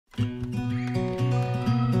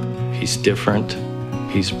He's different,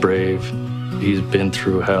 he's brave, he's been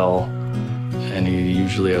through hell, and he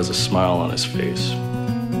usually has a smile on his face.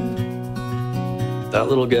 That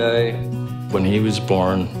little guy, when he was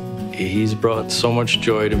born, he's brought so much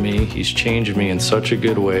joy to me. He's changed me in such a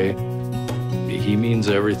good way. He means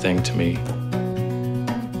everything to me.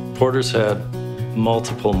 Porter's had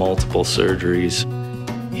multiple surgeries.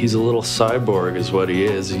 He's a little cyborg is what he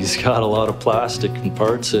is. He's got a lot of plastic and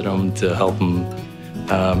parts in him to help him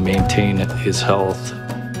maintain his health.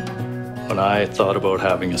 When I thought about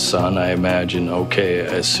having a son, I imagined, okay,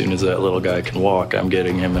 as soon as that little guy can walk, I'm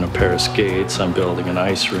getting him in a pair of skates, I'm building an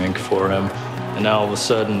ice rink for him. And now all of a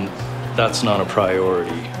sudden, that's not a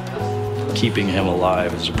priority. Keeping him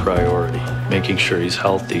alive is a priority. Making sure he's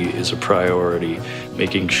healthy is a priority.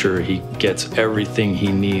 Making sure he gets everything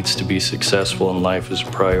he needs to be successful in life is a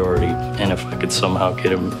priority. And if I could somehow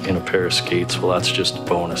get him in a pair of skates, well, that's just a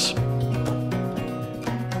bonus.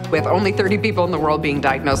 With only 30 people in the world being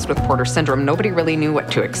diagnosed with Porter syndrome, nobody really knew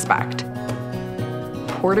what to expect.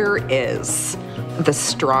 Porter is the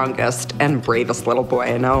strongest and bravest little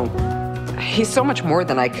boy I know. He's so much more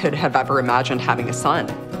than I could have ever imagined having a son.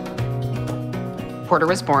 Porter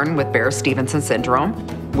was born with Barrett-Stevenson syndrome,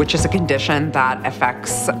 which is a condition that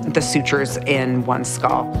affects the sutures in one's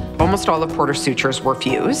skull. Almost all of Porter's sutures were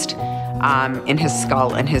fused in his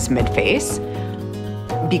skull and his midface.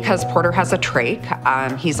 Because Porter has a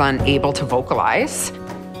trach, he's unable to vocalize.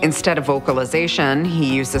 Instead of vocalization,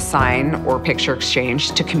 he uses sign or picture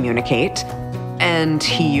exchange to communicate. And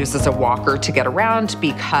he uses a walker to get around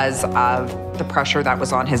because of the pressure that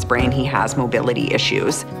was on his brain. He has mobility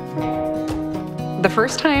issues. The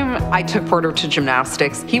first time I took Porter to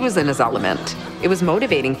gymnastics, he was in his element. It was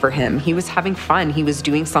motivating for him. He was having fun. He was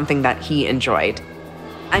doing something that he enjoyed.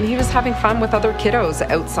 And he was having fun with other kiddos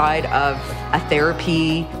outside of a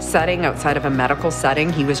therapy setting, outside of a medical setting.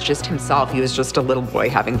 He was just himself. He was just a little boy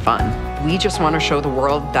having fun. We just want to show the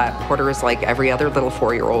world that Porter is like every other little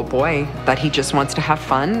 4-year-old boy, that he just wants to have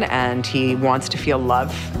fun and he wants to feel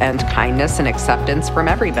love and kindness and acceptance from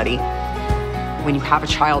everybody. When you have a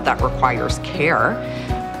child that requires care,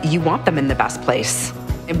 you want them in the best place.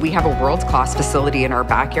 And we have a world-class facility in our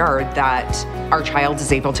backyard that our child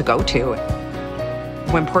is able to go to.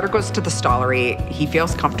 When Porter goes to the Stollery, he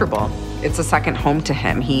feels comfortable. It's a second home to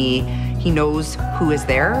him. He knows who is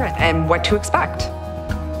there and what to expect.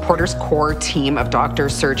 Porter's core team of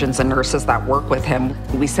doctors, surgeons, and nurses that work with him,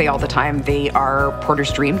 we say all the time, they are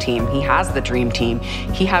Porter's dream team. He has the dream team.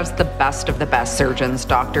 He has the best of the best surgeons,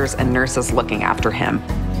 doctors, and nurses looking after him.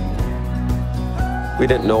 We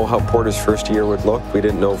didn't know how Porter's first year would look. We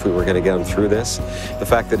didn't know if we were going to get him through this. The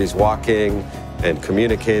fact that he's walking and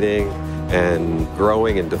communicating and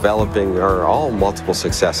growing and developing are all multiple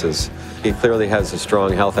successes. He clearly has a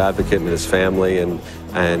strong health advocate in his family and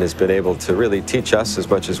has been able to really teach us as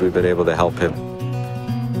much as we've been able to help him.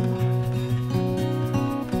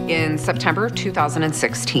 In September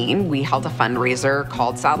 2016, we held a fundraiser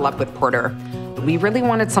called Saddle Up with Porter. We really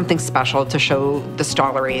wanted something special to show the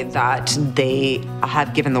Stollery that they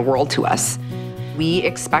had given the world to us. We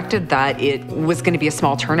expected that it was going to be a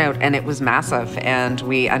small turnout, and it was massive, and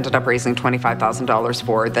we ended up raising $25,000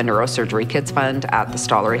 for the Neurosurgery Kids Fund at the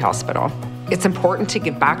Stollery Hospital. It's important to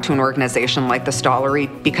give back to an organization like the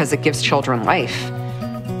Stollery because it gives children life.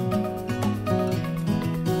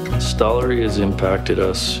 Stollery has impacted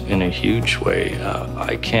us in a huge way.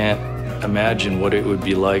 I can't imagine what it would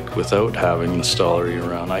be like without having the Stollery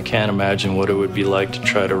around. I can't imagine what it would be like to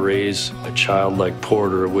try to raise a child like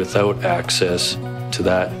Porter without access to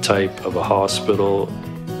that type of a hospital.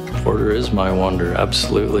 Porter is my wonder,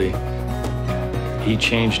 absolutely. He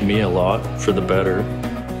changed me a lot for the better.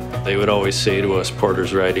 They would always say to us,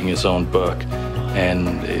 Porter's writing his own book,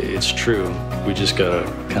 and it's true. We just gotta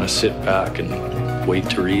kind of sit back and wait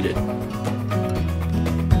to read it.